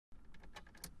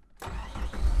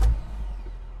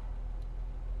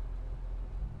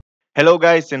Hello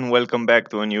guys and welcome back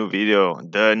to a new video.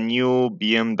 The new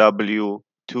BMW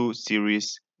 2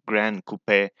 Series Gran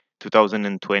Coupe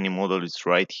 2020 model is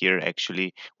right here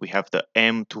actually. We have the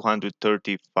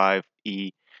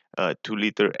M235E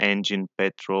 2-liter engine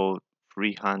petrol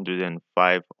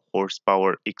 305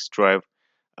 horsepower xDrive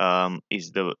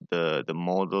is the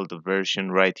model, the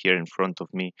version right here in front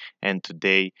of me. And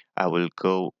today I will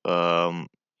go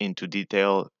into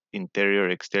detail interior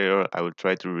exterior. I will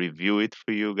try to review it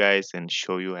for you guys and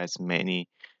show you as many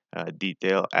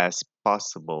detail as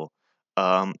possible.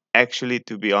 Actually,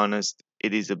 to be honest,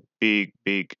 it is a big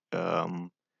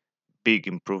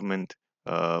improvement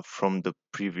from the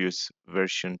previous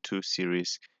version 2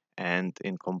 series, and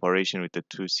in comparison with the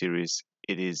 2 series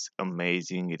it is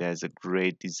amazing. It has a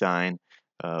great design,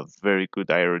 very good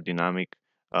aerodynamic,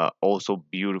 also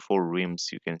beautiful rims.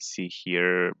 You can see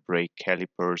here brake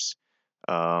calipers.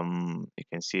 You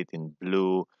can see it in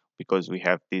blue because we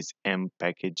have this M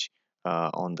package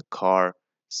on the car.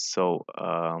 So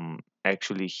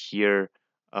actually here,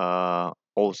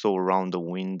 also around the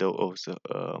window also,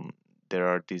 there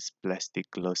are these plastic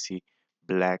glossy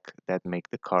black that make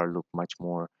the car look much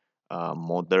more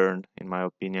modern in my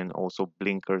opinion. Also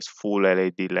blinkers, full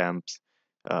LED lamps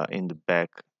in the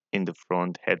back, in the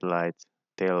front, headlights,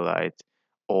 tail lights,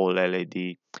 all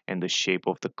LED. And the shape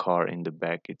of the car in the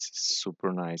back, it's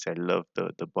super nice. I love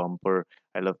the bumper,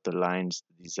 I love the lines,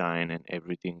 the design and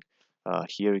everything.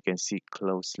 Here you can see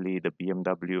closely the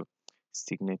BMW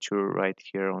signature right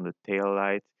here on the tail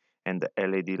light, and the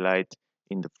LED light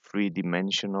in the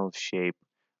three-dimensional shape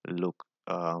look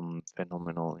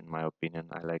phenomenal in my opinion.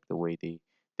 I like the way they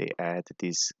add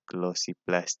this glossy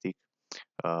plastic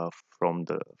uh, from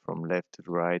left to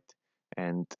right,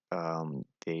 and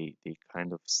they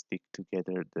kind of stick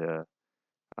together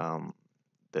um,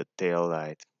 the tail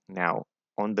light. Now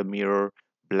on the mirror,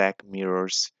 black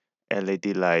mirrors,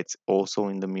 LED lights also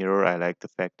in the mirror. I like the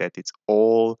fact that it's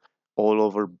all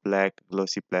over black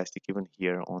glossy plastic, even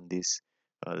here on this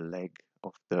leg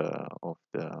of the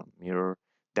mirror.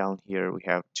 Down here we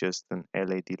have just an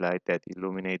LED light that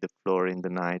illuminate the floor in the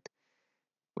night.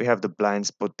 We have the blind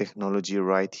spot technology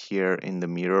right here in the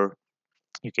mirror.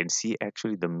 You can see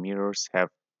actually the mirrors have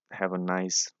a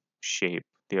nice shape.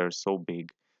 They are so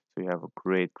big, so you have a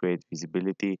great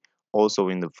visibility. Also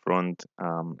in the front,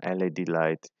 LED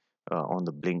light on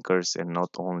the blinkers, and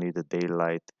not only the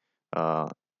daylight, uh,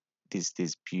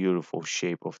 this beautiful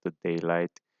shape of the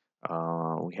daylight.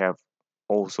 We have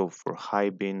also for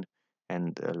high bin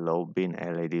and low bin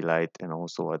LED light, and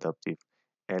also adaptive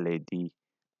LED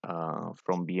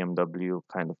from BMW,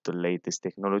 kind of the latest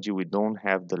technology. We don't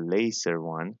have the laser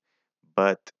one,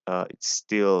 but it's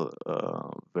still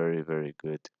very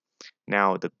good.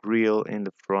 Now the grill in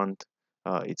the front,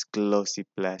 it's glossy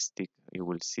plastic. You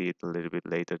will see it a little bit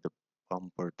later. The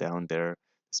bumper down there,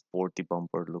 sporty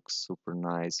bumper, looks super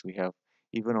nice. We have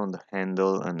even on the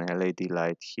handle an LED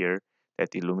light here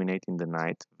that illuminate in the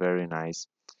night. Very nice.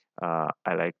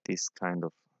 I like this kind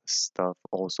of stuff.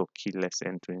 Also keyless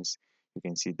entrance. You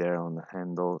can see there on the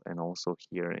handle, and also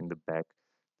here in the back,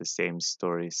 the same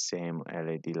story, same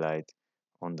LED light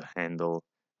on the handle.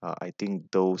 I think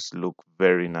those look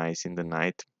very nice in the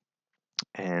night.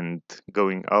 And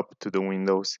going up to the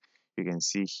windows, you can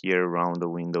see here around the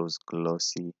windows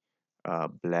glossy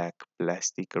black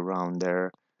plastic around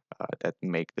there that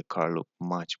make the car look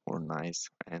much more nice.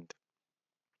 And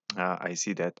I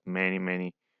see that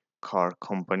many car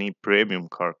company, premium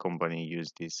car company,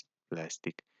 use this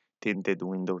plastic tinted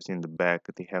windows in the back.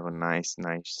 They have a nice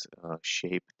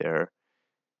shape there.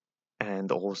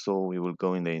 And also we will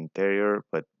go in the interior,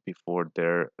 but before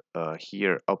there,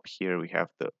 here up here we have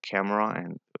the camera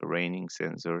and raining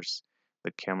sensors.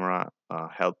 The camera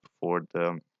help for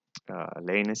the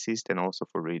lane assist, and also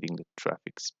for reading the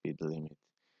traffic speed limit.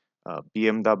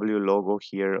 BMW logo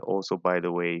here also, by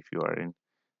the way. If you are in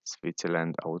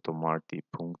Switzerland, automarti.ch,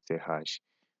 you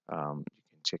can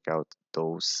check out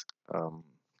those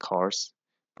cars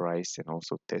price and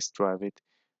also test drive it.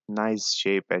 Nice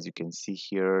shape, as you can see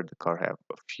here. The car have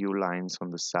a few lines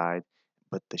on the side,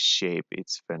 but the shape,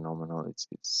 it's phenomenal.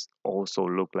 It's also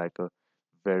look like a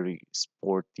very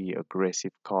sporty,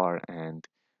 aggressive car. And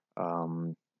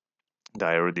um, the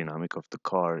aerodynamic of the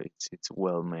car, it's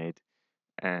well made.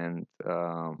 And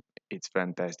it's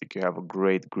fantastic. You have a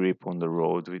great grip on the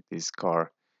road with this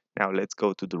car. Now let's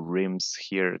go to the rims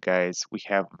here, guys. We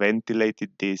have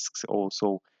ventilated discs,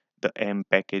 also the M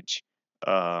package,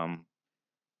 um,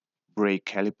 brake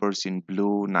calipers in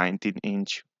blue,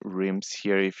 19-inch rims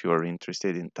here if you are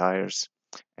interested in tires.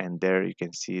 And there you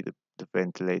can see the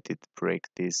ventilated brake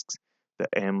discs. the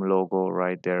M logo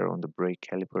right there on the brake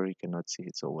caliper. You cannot see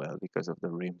it so well because of the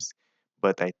rims,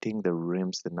 but I think the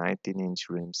rims, the 19-inch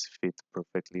rims, fit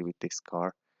perfectly with this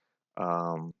car.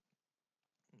 Um,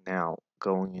 Now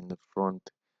going in the front,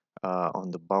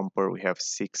 on the bumper, we have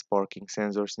 6 parking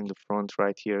sensors in the front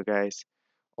right here, guys.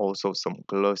 Also some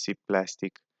glossy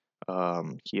plastic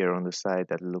here on the side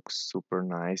that looks super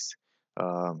nice.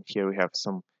 Here we have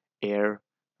some air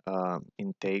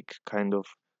intake kind of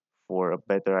for a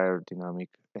better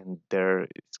aerodynamic, and there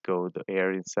it's go the air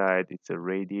inside. It's a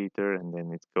radiator, and then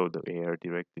it's go the air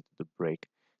directly to the brake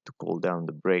to cool down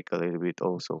the brake a little bit.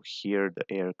 Also here the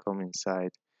air come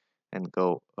inside and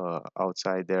go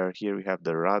outside there. Here we have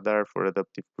the radar for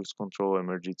adaptive cruise control,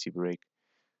 emergency brake,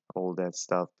 all that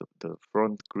stuff. The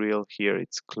front grille here,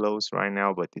 it's closed right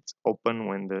now, but it's open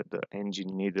when the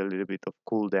engine need a little bit of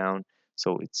cool down. So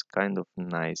it's kind of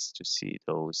nice to see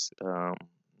those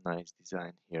nice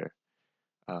design here.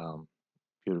 Um,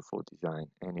 Beautiful design.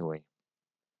 Anyway,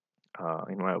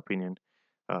 in my opinion,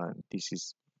 this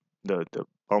is the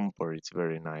bumper. It's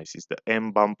very nice. It's the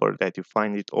M bumper that you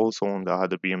find it also on the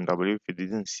other BMW. If you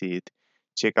didn't see it,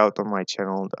 check out on my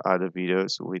channel the other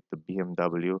videos with the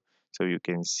BMW, so you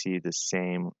can see the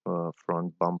same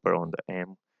front bumper on the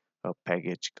M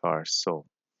package car. So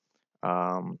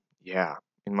yeah,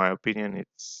 in my opinion,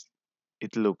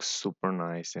 it looks super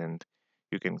nice, and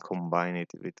you can combine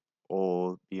it with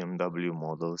all BMW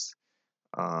models.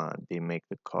 They make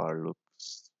the car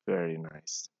looks very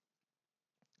nice.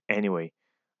 Anyway,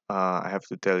 I have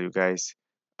to tell you guys,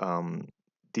 um,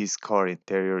 this car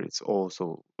interior is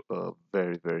also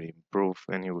very improved,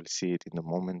 and you will see it in a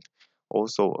moment.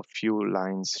 Also, a few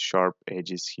lines, sharp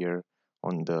edges here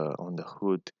on the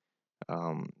hood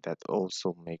that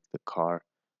also make the car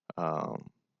um,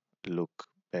 look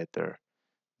better.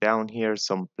 Down here,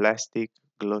 some plastic,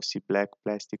 glossy black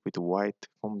plastic with white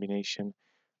combination.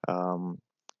 Um,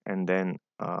 and then,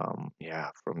 yeah,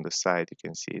 from the side, you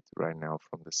can see it right now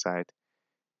from the side.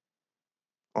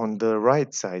 On the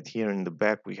right side here in the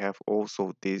back, we have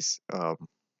also this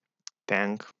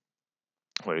tank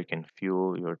where you can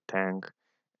fuel your tank.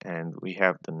 And we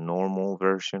have the normal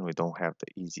version. We don't have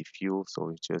the easy fuel, so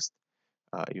we just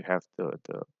you have the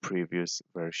previous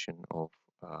version of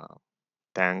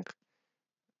tank.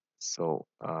 So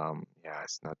yeah,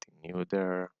 it's nothing new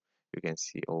there. You can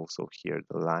see also here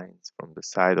the lines from the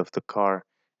side of the car.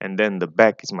 And then the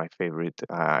back is my favorite.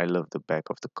 I love the back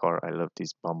of the car. I love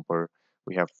this bumper.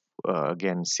 We have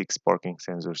again 6 parking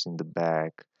sensors in the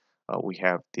back. We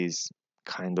have this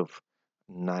kind of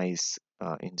nice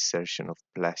insertion of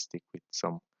plastic with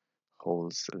some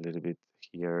holes a little bit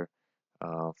here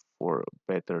for a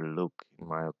better look. In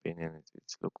my opinion,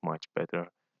 it's look much better.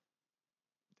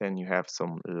 Then you have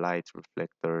some light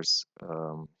reflectors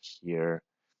here,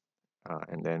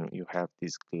 and then you have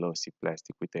this glossy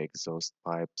plastic with the exhaust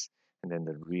pipes, and then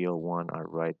the real one are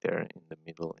right there in the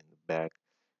middle in the back.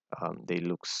 They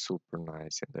look super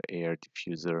nice, and the air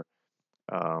diffuser,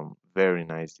 very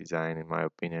nice design in my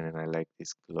opinion, and I like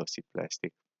this glossy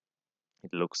plastic.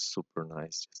 It looks super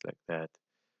nice, just like that.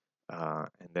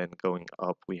 And then going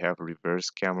up, we have reverse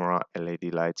camera,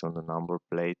 LED lights on the number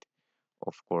plate,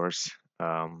 of course,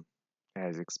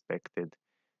 as expected.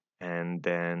 And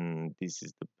then this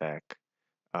is the back.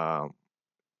 Um,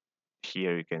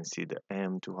 Here you can see the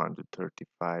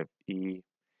M235E,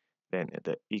 then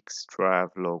the xDrive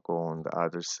logo on the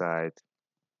other side,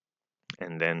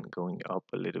 and then going up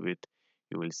a little bit,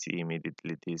 you will see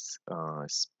immediately this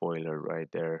spoiler right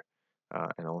there,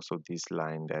 and also this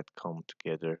line that come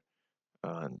together,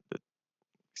 that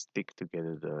stick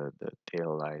together the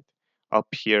tail light. Up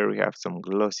here we have some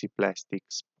glossy plastic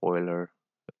spoiler,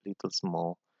 a little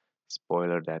small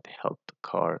spoiler that help the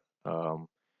car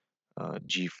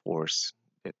G-force.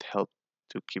 It helped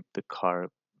to keep the car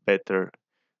better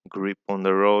grip on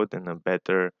the road and a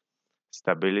better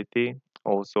stability.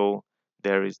 Also,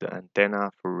 there is the antenna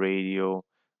for radio.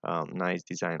 Nice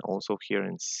design. Also here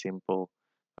in simple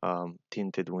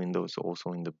tinted windows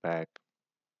also in the back.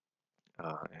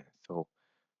 So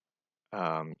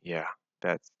yeah,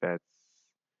 that's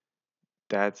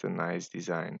a nice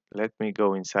design. Let me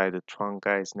go inside the trunk,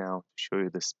 guys, now to show you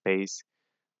the space.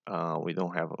 We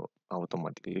don't have a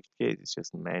automatic lift gate. It's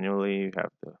just manually. You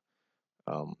have the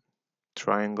um,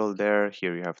 triangle there.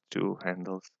 Here you have 2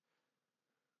 handles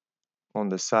on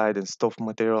the side and stuff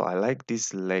material. I like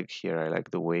this leg here. I like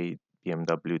the way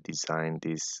BMW designed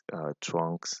these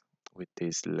trunks with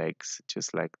these legs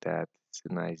just like that. It's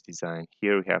a nice design.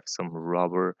 Here we have some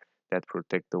rubber that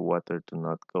protect the water to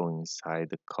not go inside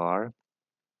the car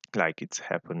like it's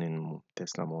happening in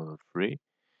Tesla Model 3.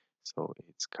 So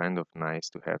it's kind of nice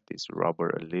to have this rubber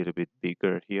a little bit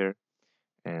bigger here,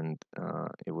 and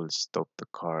it will stop the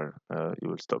car, it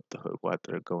will stop the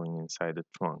water going inside the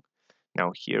trunk.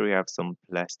 Now here we have some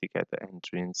plastic at the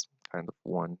entrance, kind of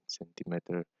 1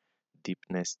 centimeter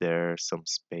deepness there, some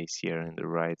space here in the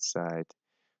right side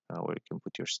where you can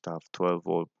put your stuff.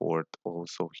 12-volt port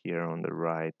also here on the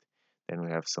right. Then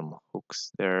we have some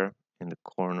hooks there in the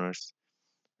corners,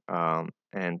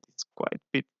 and it's quite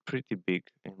pretty big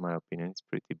in my opinion. It's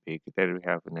pretty big. There we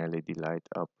have an LED light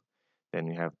up. Then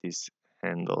you have these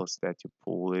handles that you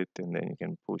pull it, and then you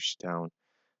can push down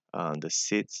the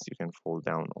seats. You can fold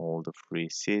down all the free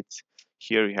seats.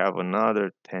 Here you have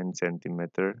another 10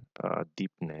 centimeter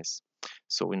deepness.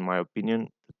 So in my opinion,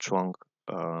 the trunk,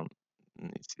 um,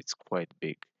 it's quite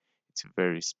big. It's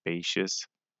very spacious.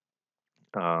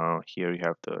 Here you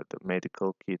have the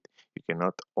medical kit. You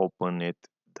cannot open it,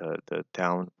 the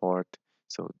down part.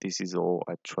 So this is all.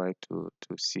 I try to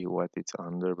see what it's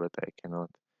under, but I cannot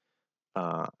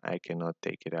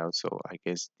take it out. So I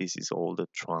guess this is all the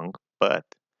trunk. But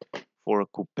for a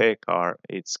coupe car,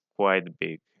 it's quite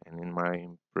big. And in my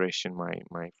impression,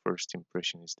 my first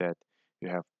impression is that you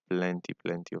have plenty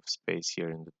of space here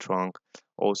in the trunk.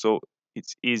 Also,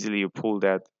 it's easily you pull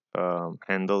that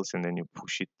handles and then you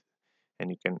push it, and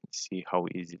you can see how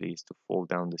easily it is to fold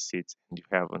down the seats, and you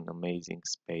have an amazing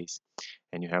space,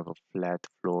 and you have a flat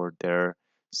floor there.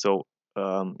 So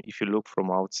if you look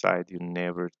from outside, you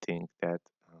never think that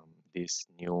this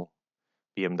new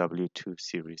BMW 2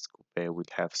 Series Coupe will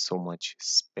have so much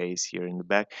space here in the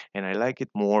back, and I like it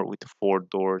more with 4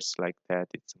 doors like that.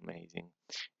 It's amazing.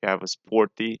 You have a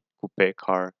sporty coupe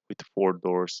car with 4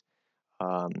 doors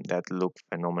that look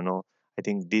phenomenal. I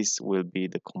think this will be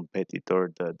the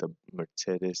competitor, the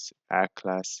Mercedes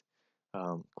A-Class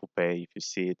coupe. If you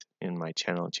see it in my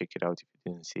channel, check it out if you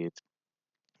didn't see it.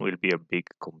 Will be a big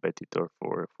competitor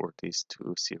for this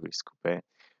 2 Series Coupe.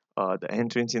 The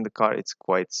entrance in the car, it's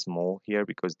quite small here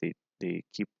because they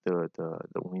keep the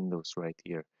windows right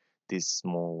here. These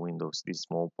small windows, this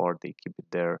small part, they keep it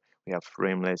there. We have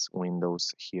frameless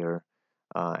windows here,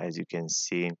 as you can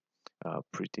see.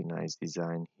 Pretty nice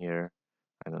design here.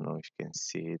 I don't know if you can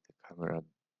see it. The camera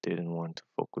didn't want to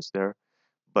focus there,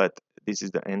 but this is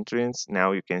the entrance.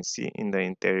 Now you can see in the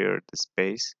interior the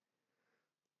space.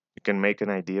 You can make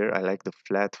an idea. I like the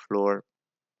flat floor.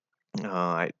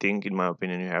 I think, in my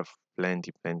opinion, you have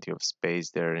plenty of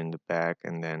space there in the back,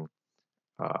 and then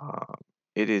uh,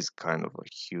 it is kind of a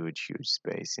huge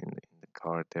space in the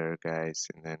car there, guys.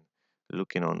 And then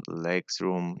looking on the legs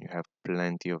room, you have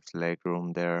plenty of leg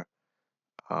room there,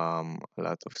 a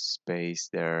lot of space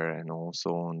there, and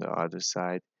also on the other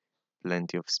side,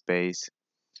 plenty of space.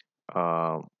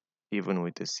 Um, Even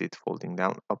with the seat folding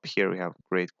down. Up here we have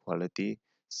great quality,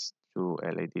 two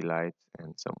LED lights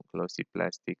and some glossy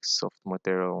plastic, soft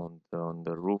material on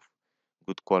the roof,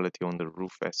 good quality on the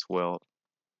roof as well,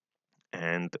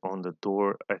 and on the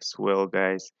door as well,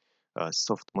 guys.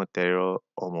 Soft material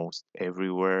almost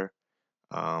everywhere.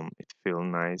 It feels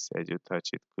nice as you touch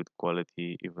it, good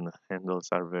quality. Even the handles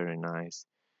are very nice.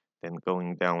 Then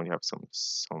going down, we have some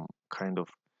kind of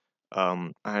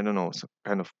I don't know, some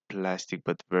kind of plastic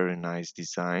but very nice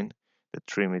design. The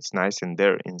trim is nice, and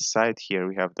there inside here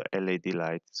we have the LED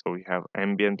light. So we have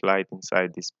ambient light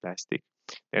inside this plastic.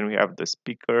 Then we have the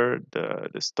speaker,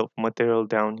 the stop material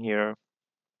down here,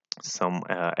 some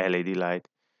LED light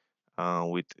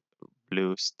with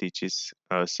blue stitches,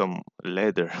 some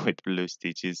leather with blue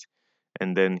stitches.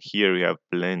 And then here we have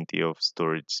plenty of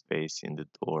storage space in the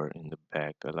door, in the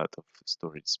back, a lot of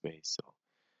storage space. So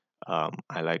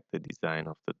I like the design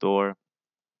of the door.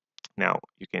 Now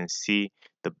you can see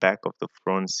the back of the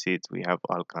front seat. We have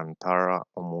Alcantara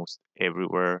almost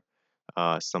everywhere.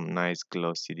 Some nice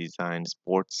glossy design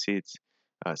sport seats.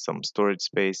 Some storage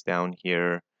space down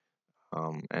here.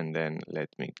 And then let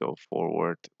me go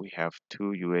forward. We have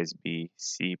two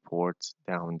USB-C ports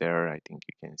down there. I think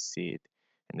you can see it.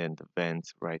 And then the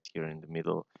vents right here in the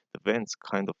middle. The vents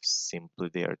kind of simply,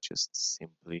 they are just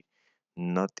simply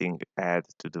nothing add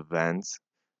to the vents.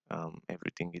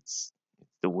 Everything it's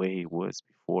the way it was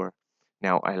before.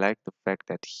 Now I like the fact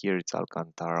that here it's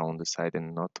Alcantara on the side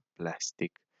and not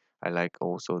plastic. I like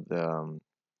also the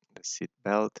seat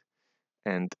belt,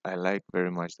 and I like very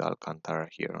much the Alcantara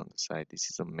here on the side. This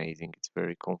is amazing. It's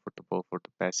very comfortable for the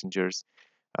passengers.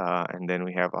 And then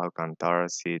we have Alcantara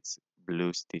seats,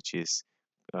 blue stitches,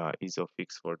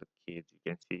 Isofix for the kids.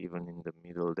 You can see even in the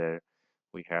middle there,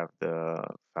 we have the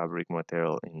fabric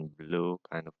material in blue,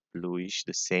 kind of bluish,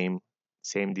 the same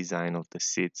design of the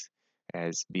seats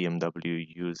as BMW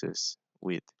uses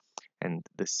with, and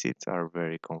the seats are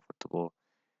very comfortable.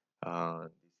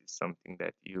 is something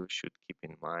that you should keep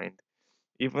in mind.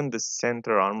 Even the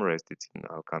center armrest, it's in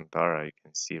Alcantara. You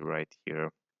can see right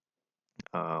here.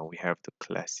 We have the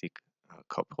classic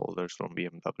cup holders from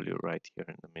BMW right here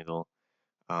in the middle.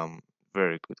 Um,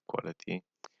 very good quality.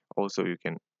 Also, you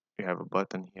have a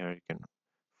button here. You can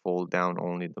fold down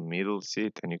only the middle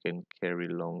seat, and you can carry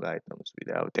long items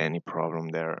without any problem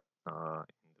there in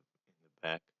the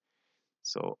back.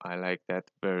 So I like that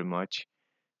very much.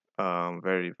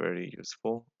 Very very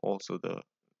useful. Also the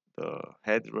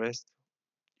headrest,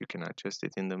 you can adjust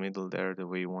it in the middle there the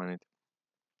way you want it,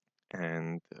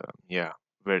 and yeah,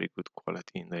 very good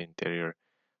quality in the interior.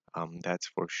 That's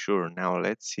for sure. Now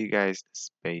let's see, guys, the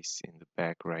space in the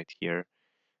back right here.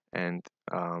 And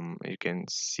you can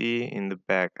see in the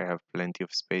back I have plenty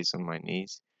of space on my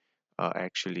knees.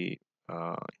 Actually,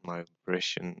 in my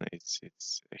impression, it's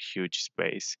a huge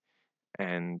space,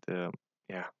 and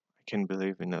yeah, I can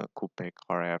believe in a coupe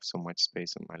car I have so much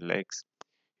space on my legs.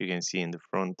 You can see in the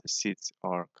front the seats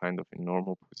are kind of in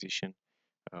normal position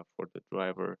for the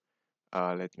driver.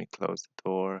 Let me close the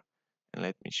door and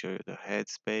let me show you the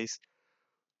headspace.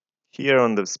 Here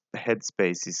on the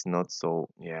headspace is not so,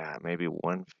 yeah, maybe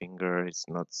one finger is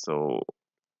not so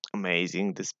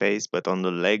amazing the space, but on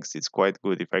the legs it's quite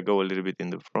good. If I go a little bit in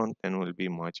the front, then will be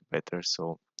much better.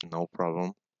 So no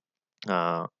problem.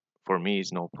 Uh, for me,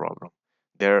 it's no problem.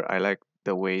 There, I like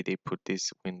the way they put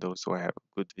this window, so I have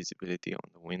good visibility on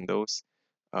the windows.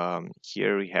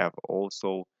 Here we have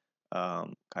also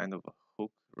kind of a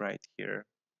hook right here.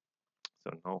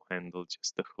 So no handle,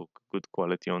 just a hook. Good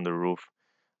quality on the roof.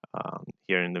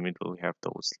 Here in the middle, we have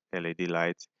those LED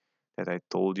lights that I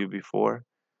told you before.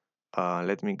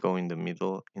 Let me go in the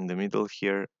middle. In the middle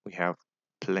here, we have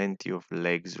plenty of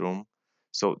legs room.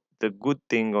 So the good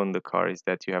thing on the car is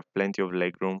that you have plenty of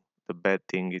leg room. The bad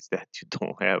thing is that you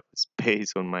don't have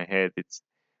space on my head.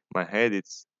 My head.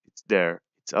 It's there.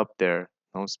 It's up there.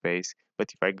 No space.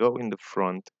 But if I go in the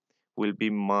front, will be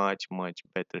much much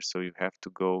better. So you have to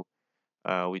go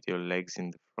with your legs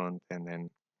in the front, and then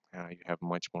you have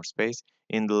much more space.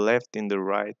 In the left, in the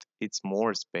right, it's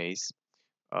more space.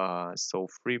 So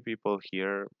three people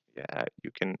here, yeah,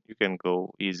 you can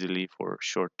go easily for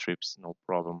short trips, no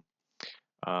problem.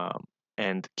 Um,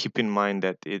 and keep in mind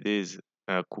that it is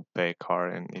a coupe car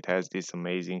and it has this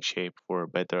amazing shape for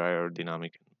better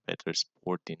aerodynamic and better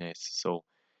sportiness. So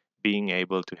being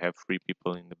able to have three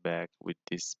people in the back with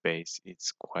this space,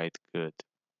 it's quite good.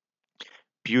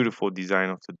 Beautiful design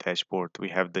of the dashboard. We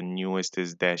have the newest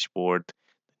dashboard,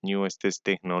 newest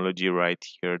technology right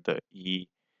here, the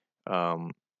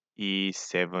um,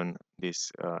 E7,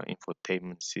 this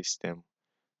infotainment system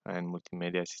and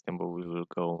multimedia system, but we will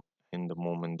go in the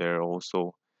moment there.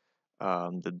 Also,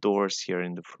 the doors here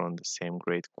in the front, the same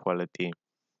great quality.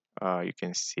 You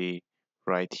can see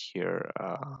right here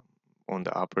on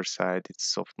the upper side,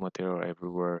 it's soft material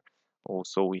everywhere.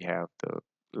 Also, we have the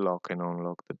lock and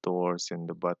unlock the doors and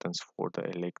the buttons for the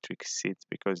electric seats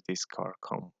because this car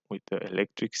come with the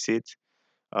electric seats.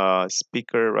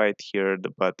 Speaker right here, the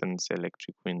buttons,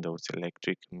 electric windows,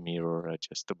 electric mirror,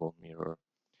 adjustable mirror.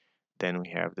 Then we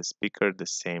have the speaker, the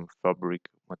same fabric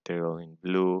material in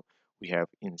blue. We have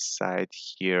inside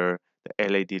here the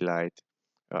LED light,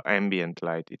 ambient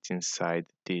light. It's inside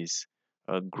this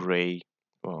gray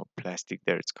plastic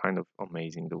there. It's kind of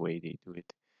amazing the way they do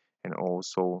it. And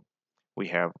also we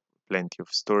have plenty of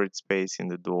storage space in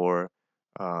the door.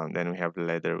 Then we have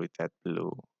leather with that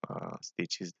blue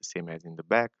stitches, the same as in the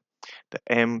back. The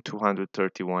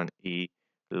M231E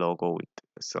logo with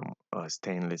some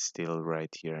stainless steel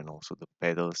right here, and also the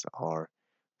pedals are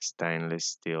stainless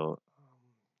steel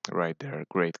right there.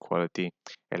 Great quality,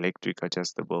 electric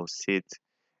adjustable seat,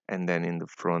 and then in the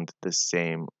front the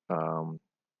same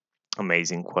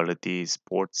amazing quality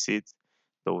sport seats.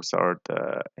 Those are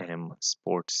the M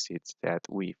sport seats that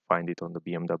we find it on the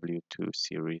BMW 2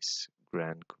 Series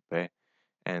Gran Coupe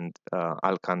and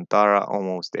Alcantara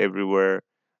almost everywhere.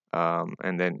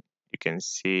 And then you can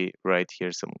see right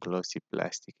here some glossy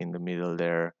plastic in the middle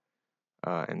there.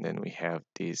 And then we have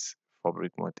this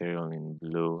fabric material in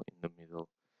blue in the middle.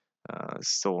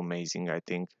 So amazing, I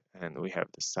think. And we have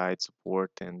the side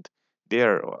support, and they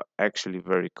are actually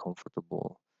very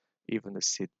comfortable. Even the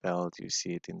seat belt, you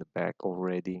see it in the back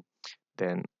already.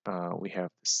 Then we have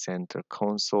the center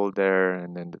console there,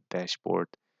 and then the dashboard.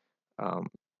 um,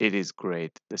 it is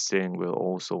great. The steering wheel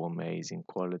also amazing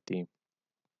quality.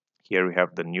 Here we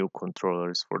have the new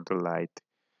controllers for the light.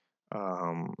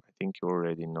 I think you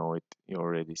already know it. You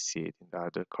already see it in the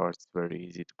other cars. It's very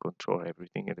easy to control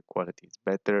everything, and the quality is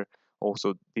better.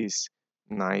 Also, this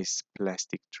nice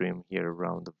plastic trim here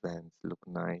around the vents look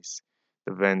nice. The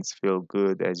The vents feel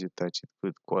good as you touch it.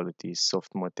 Good quality,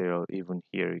 soft material. Even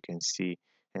here you can see,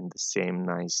 and the same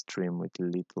nice trim with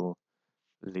little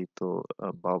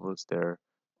bubbles there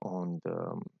on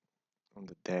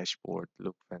the dashboard.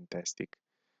 Look fantastic.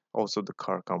 Also, the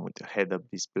car comes with a head-up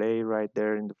display right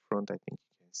there in the front. I think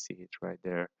you can see it right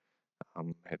there.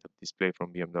 Head-up display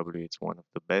from BMW. It's one of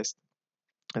the best.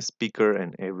 A speaker,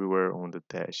 and everywhere on the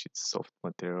dash it's soft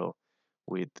material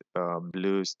with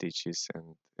blue stitches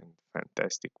and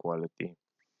fantastic quality.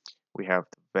 We have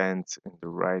the vents in the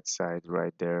right side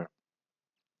right there,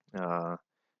 uh,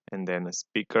 and then a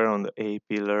speaker on the A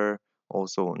pillar.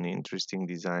 Also an interesting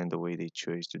design, the way they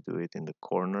chose to do it in the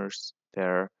corners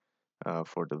there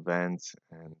for the vents,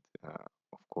 and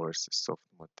of course soft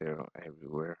material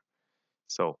everywhere.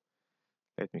 So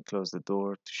let me close the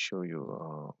door to show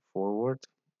you forward.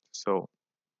 So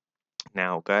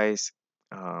now, guys,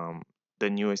 um, the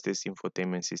newest is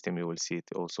infotainment system. You will see it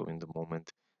also in the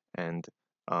moment, and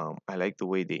I like the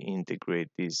way they integrate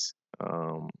this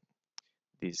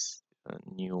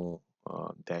new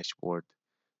dashboard.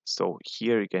 So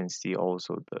here you can see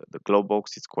also the glove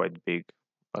box is quite big,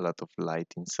 a lot of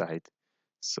light inside,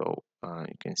 so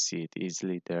you can see it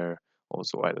easily there.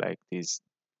 Also, I like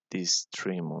this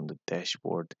trim on the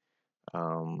dashboard.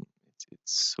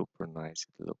 It's super nice.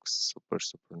 It looks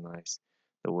super nice.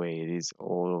 The way it is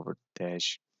all over the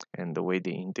dash, and the way they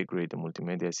integrate the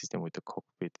multimedia system with the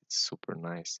cockpit, it's super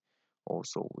nice.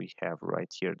 Also, we have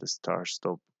right here the start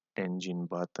stop engine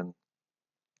button,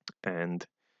 and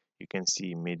you can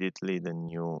see immediately the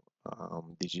new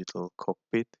digital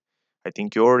cockpit. I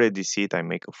think you already see it. I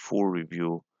make a full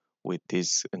review with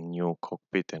this new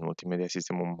cockpit and multimedia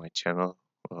system on my channel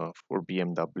for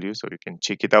BMW, so you can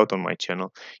check it out on my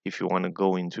channel if you want to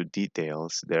go into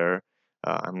details there.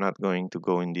 I'm not going to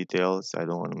go in details. I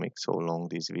don't want to make so long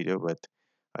this video, but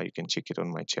you can check it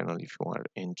on my channel if you are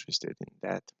interested in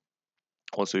that.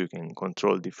 Also, you can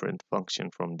control different function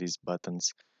from these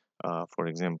buttons, for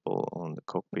example on the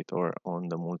cockpit or on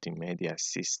the multimedia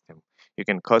system. You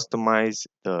can customize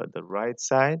the right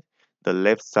side. The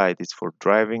left side is for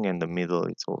driving, and the middle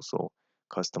it's also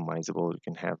customizable. You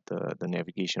can have the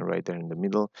navigation right there in the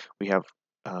middle. We have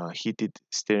heated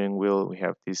steering wheel. We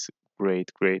have this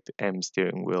great M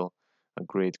steering wheel, a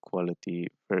great quality,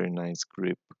 very nice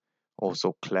grip.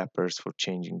 Also clappers for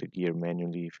changing the gear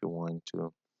manually if you want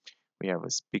to. We have a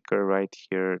speaker right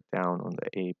here down on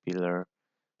the A pillar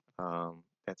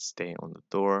that stay on the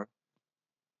door.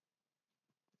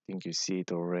 I think you see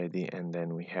it already. And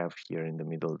then we have here in the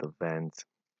middle the vent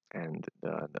and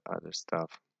the other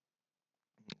stuff.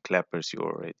 Clappers, you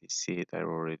already see it. I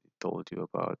already told you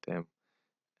about them.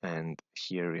 And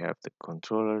here we have the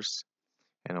controllers.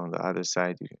 And on the other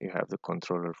side, you have the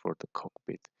controller for the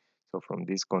cockpit. So from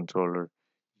this controller,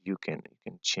 you can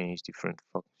change different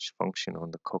function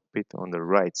on the cockpit. On the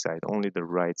right side, only the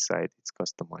right side, it's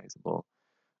customizable.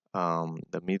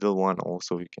 The middle one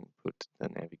also you can put the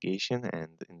navigation,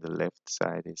 and in the left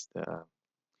side is the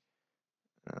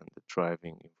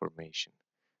driving information.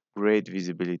 Great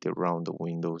visibility around the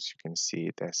windows. You can see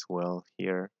it as well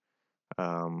here.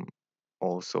 Um,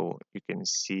 Also, you can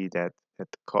see that the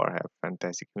car have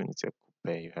fantastic units. A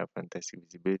coupe, you have fantastic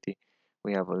visibility.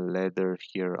 We have a leather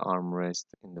here armrest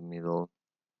in the middle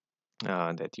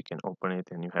that you can open it,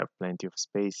 and you have plenty of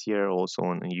space here. Also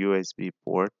on a USB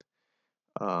port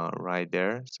right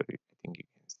there. So I think you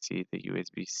can see the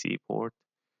USB-C port.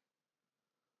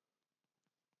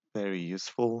 Very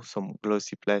useful. Some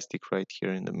glossy plastic right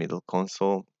here in the middle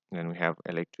console. And we have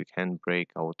electric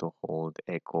handbrake, auto hold,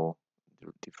 eco,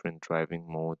 the different driving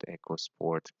mode, eco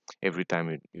sport. Every time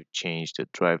you change the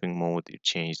driving mode, you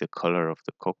change the color of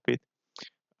the cockpit.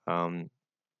 Um,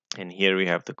 and here we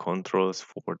have the controls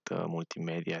for the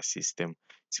multimedia system.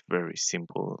 It's very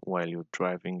simple. While you're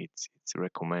driving, it's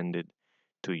recommended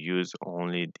to use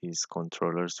only these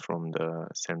controllers from the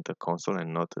center console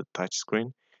and not a touch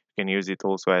screen. You can use it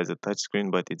also as a touch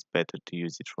screen, but it's better to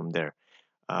use it from there.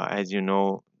 As you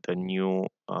know, the new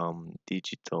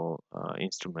digital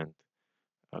instrument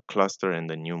cluster and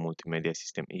the new multimedia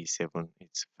system E7,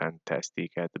 it's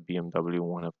fantastic at the BMW,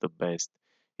 one of the best.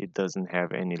 It doesn't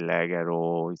have any lag at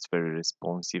all. It's very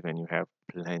responsive, and you have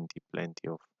plenty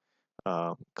of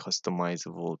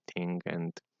customizable thing,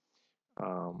 and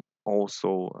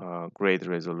also great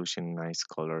resolution, nice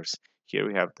colors. Here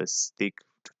we have the stick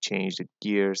to change the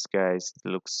gears, guys. It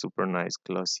looks super nice,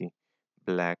 glossy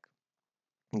black.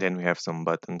 Then we have some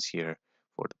buttons here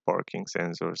for the parking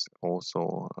sensors,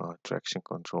 also traction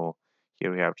control.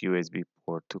 Here we have USB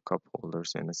port, two cup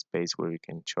holders, and a space where you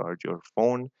can charge your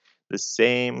phone. The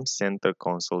same center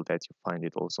console that you find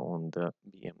it also on the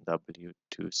BMW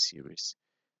 2 Series.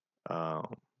 uh,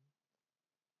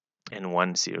 and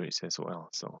 1 series as well.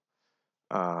 So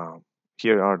uh,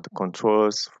 here are the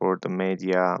controls for the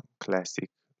media, classic,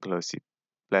 glossy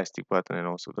plastic button, and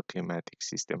also the climatic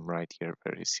system right here.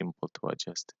 Very simple to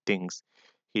adjust things.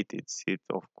 Heated seat,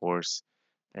 of course,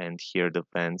 and here the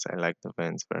vents. I like the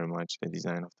vents very much. The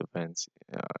design of the vents,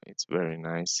 it's very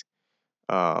nice.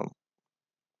 Um,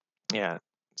 yeah,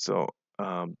 so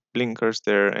blinkers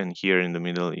there, and here in the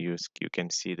middle, you can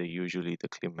see the usually the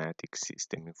climatic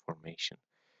system information.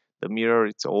 The mirror,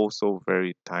 it's also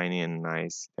very tiny and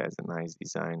nice. It has a nice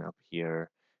design up here,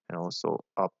 and also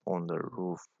up on the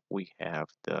roof we have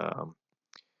the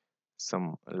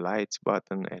some lights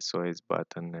button, SOS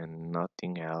button, and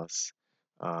nothing else.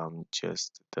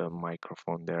 Just the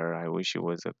microphone there. I wish it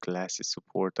was a glasses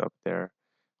support up there.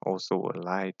 Also a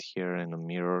light here and a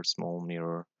mirror, small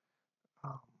mirror,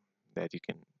 um, that you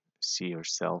can see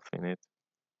yourself in it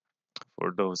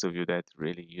for those of you that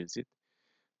really use it.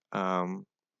 Um,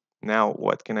 Now,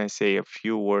 what can I say? A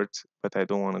few words, but I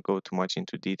don't want to go too much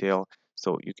into detail.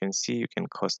 So you can see you can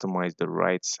customize the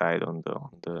right side on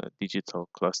the digital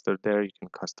cluster there. You can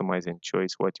customize and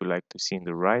choose what you like to see in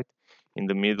the right. In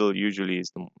the middle, usually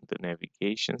is the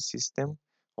navigation system.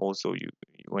 Also,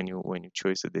 when you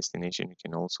choose a destination, you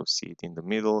can also see it in the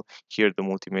middle. Here, the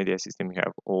multimedia system, you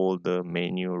have all the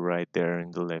menu right there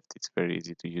in the left. It's very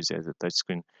easy to use as a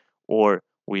touchscreen, or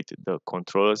with the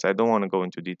controllers. I don't want to go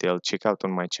into detail. Check out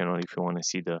on my channel if you want to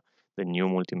see the new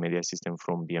multimedia system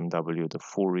from BMW, the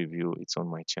full review. It's on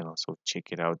my channel, so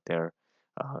check it out there.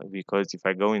 Because if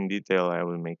I go in detail, I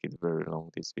will make it very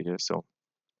long, this video. So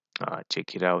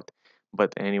check it out.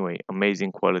 But anyway,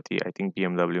 amazing quality. I think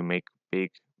BMW make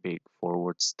big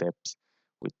forward steps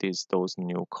with those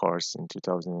new cars in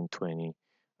 2020.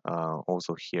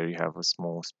 Also here you have a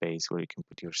small space where you can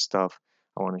put your stuff.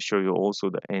 I want to show you also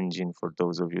the engine for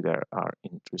those of you that are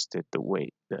interested the way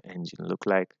the engine look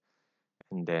like.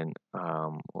 And then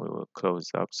we will close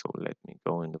up. So let me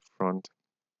go in the front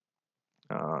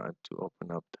to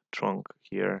open up the trunk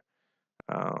here.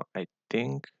 I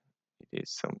think it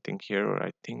is something here, or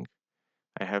I think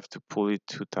I have to pull it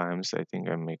 2 times. I think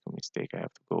I make a mistake. I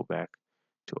have to go back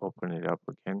to open it up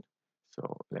again.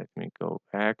 So let me go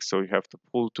back. So you have to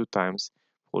pull 2 times,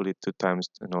 pull it 2 times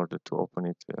in order to open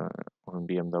it. On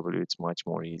BMW, it's much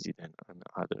more easy than on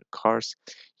other cars.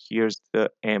 Here's the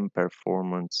M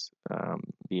Performance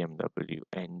BMW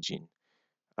engine,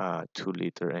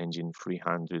 2-liter engine,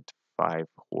 305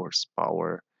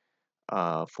 horsepower,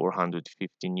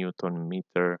 450 Newton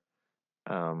meter.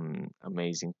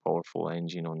 Amazing powerful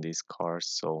engine on this car.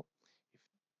 So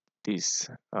this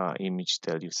image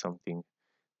tell you something,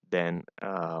 then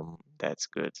that's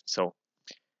good. So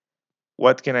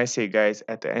what can I say, guys?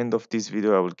 At the end of this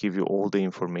video, I will give you all the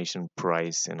information,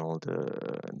 price, and all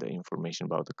the information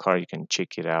about the car. You can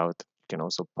check it out. You can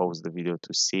also pause the video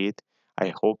to see it.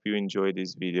 I hope you enjoyed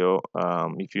this video.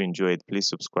 If you enjoyed, please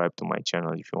subscribe to my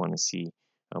channel if you want to see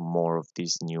more of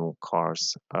these new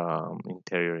cars,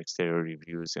 interior, exterior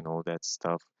reviews, and all that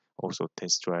stuff. Also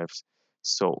test drives.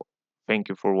 So thank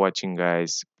you for watching,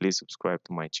 guys. Please subscribe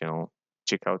to my channel.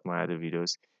 Check out my other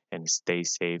videos and stay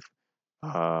safe.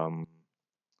 Um,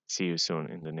 See you soon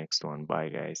in the next one. Bye,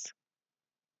 guys.